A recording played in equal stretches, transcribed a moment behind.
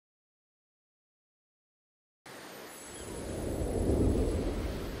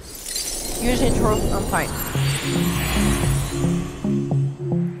Huge intro, I'm fine.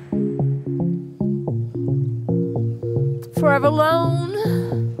 Forever Alone.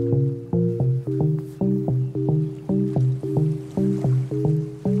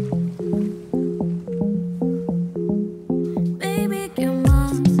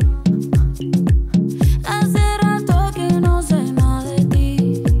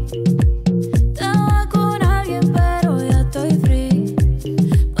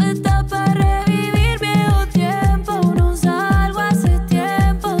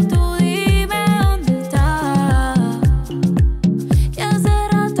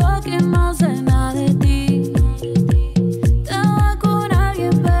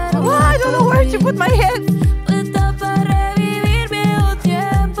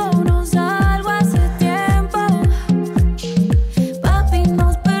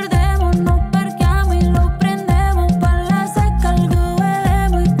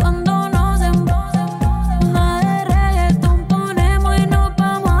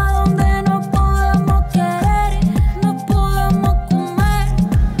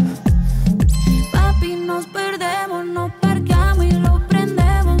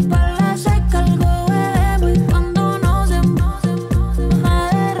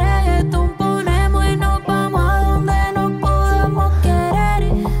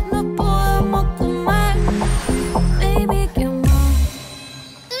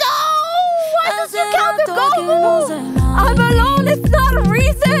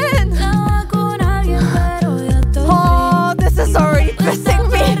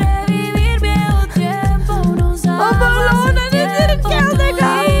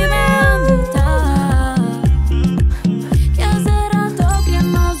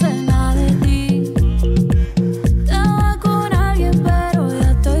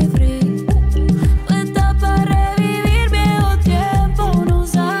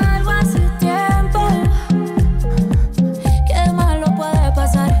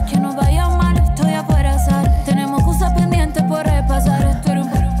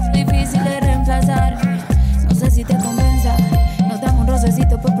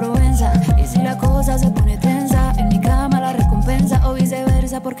 Por Provenza. Y si la cosa se pone tensa, en mi cama la recompensa o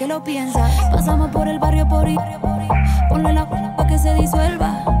viceversa, porque lo piensa. Pasamos por el barrio por ir, ponle la pa' que se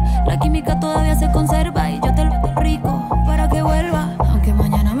disuelva. La química todavía se conserva y yo te lo rico para que vuelva. Aunque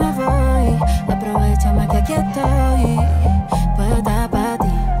mañana me voy, aprovechame que aquí estoy. Puesta pa'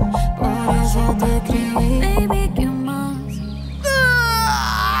 ti, por eso te escribí. Baby, ¿qué más?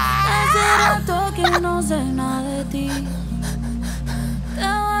 Hace rato que no sé nada de ti.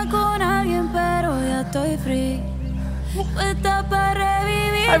 Estaba con alguien, pero ya estoy free. Puesta para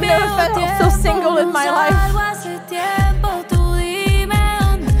revivir. I've never felt so single in my life. Hace tiempo, tú dime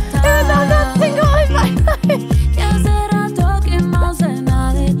dónde estás. And I'm not single in my life. Que hace rato que no sé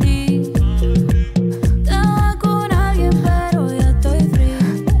nada de ti. Estaba con alguien, pero ya estoy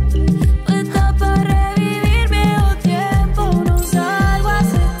free. Puesta para revivir viejo tiempo. No salgo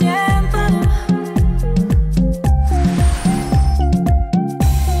hace tiempo.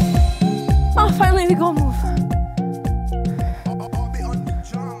 Oh, finally the goal move.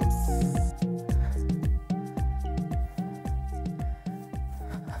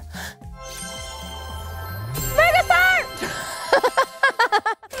 Megastar!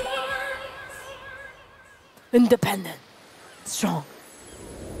 Independent. Strong.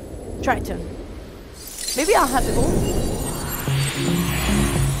 Triton. Maybe I'll have to go.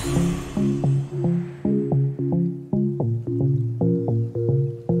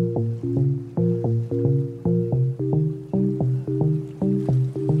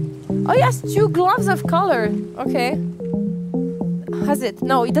 Oh, he has 2 gloves of color. Okay. Has it?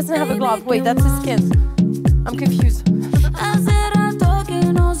 No, he doesn't have a glove. Wait, that's his skin. I'm confused. Hace rato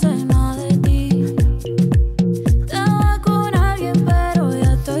que no sé nada de ti. Estaba con alguien, pero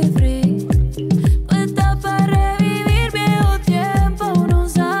ya estoy free. Puesta para revivir viejo tiempo. No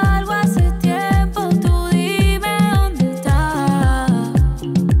salgo hace tiempo. Tú dime dónde estás.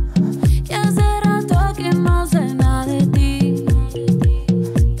 Que hace rato que no sé nada de ti.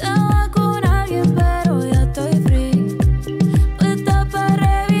 Estaba con alguien, pero ya estoy free. Puesta para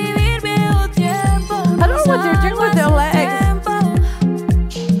revivir viejo tiempo. I don't know what they're doing with their legs.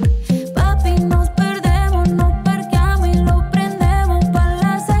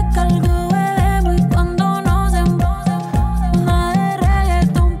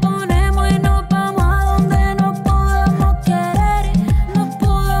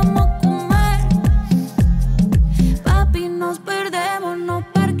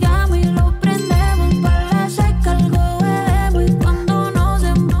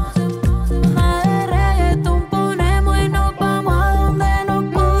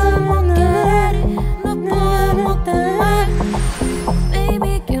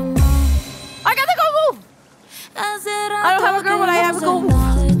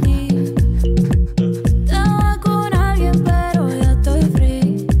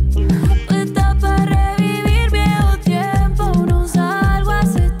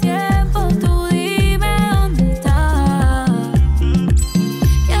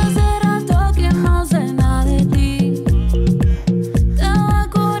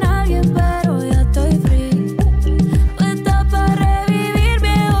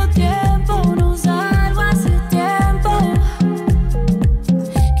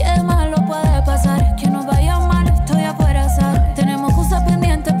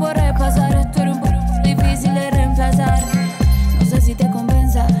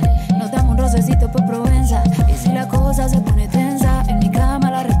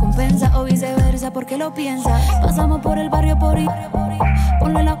 sé por qué lo piensas. Pasamos por el barrio por ir.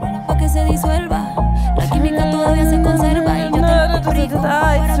 Ponle la pa' que se disuelva. La química todavía se conserva. Y yo te rico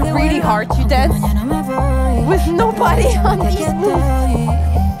para It's que really vuelva. hard to dance Mañana me voy. with nobody on Aquí these moves. estoy,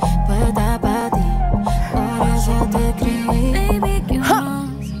 puesta pa' ti. Por eso te escribí. Baby, ¿qué más?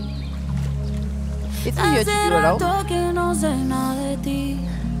 It's easier to Hace do it all. rato que no sé nada de ti.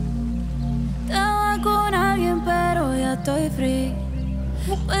 Estaba con alguien, pero ya estoy free.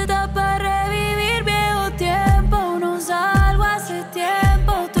 Puesta para revivir viejo tiempo. No salgo hace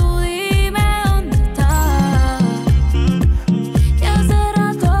tiempo. Tú dime dónde estás. Que hace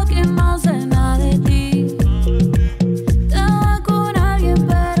rato que no sé nada de ti. Estaba con alguien,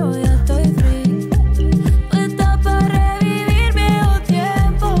 pero ya estoy free. Puesta para revivir viejo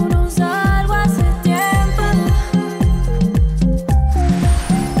tiempo. No salgo hace tiempo.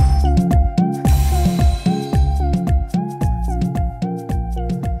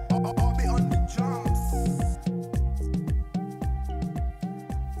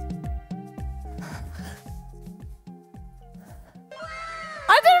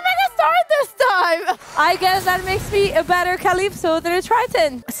 I didn't make a start this time. I guess that makes me a better Calypso than a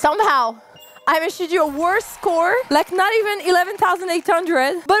Triton. Somehow, I managed to do a worse score, like not even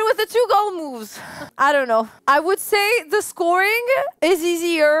 11,800, but with the 2 gold moves. I don't know. I would say the scoring is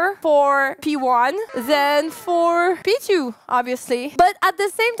easier for P1 than for P2, obviously. But at the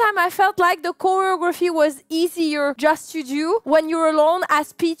same time, I felt like the choreography was easier just to do when you're alone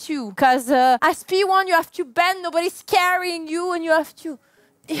as P2. Because as P1, you have to bend, nobody's carrying you, and you have to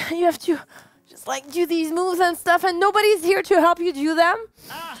just like do these moves and stuff, and nobody's here to help you do them.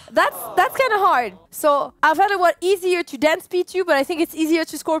 That's kind of hard. So I felt it was easier to dance P2, but I think it's easier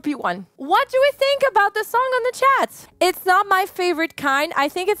to score P1. What do we think about the song on the chat? It's not my favorite kind. I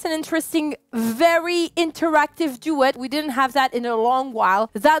think it's an interesting, very interactive duet. We didn't have that in a long while.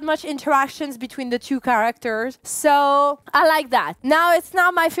 That much interactions between the 2 characters. So I like that. Now, it's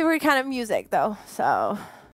not my favorite kind of music, though. So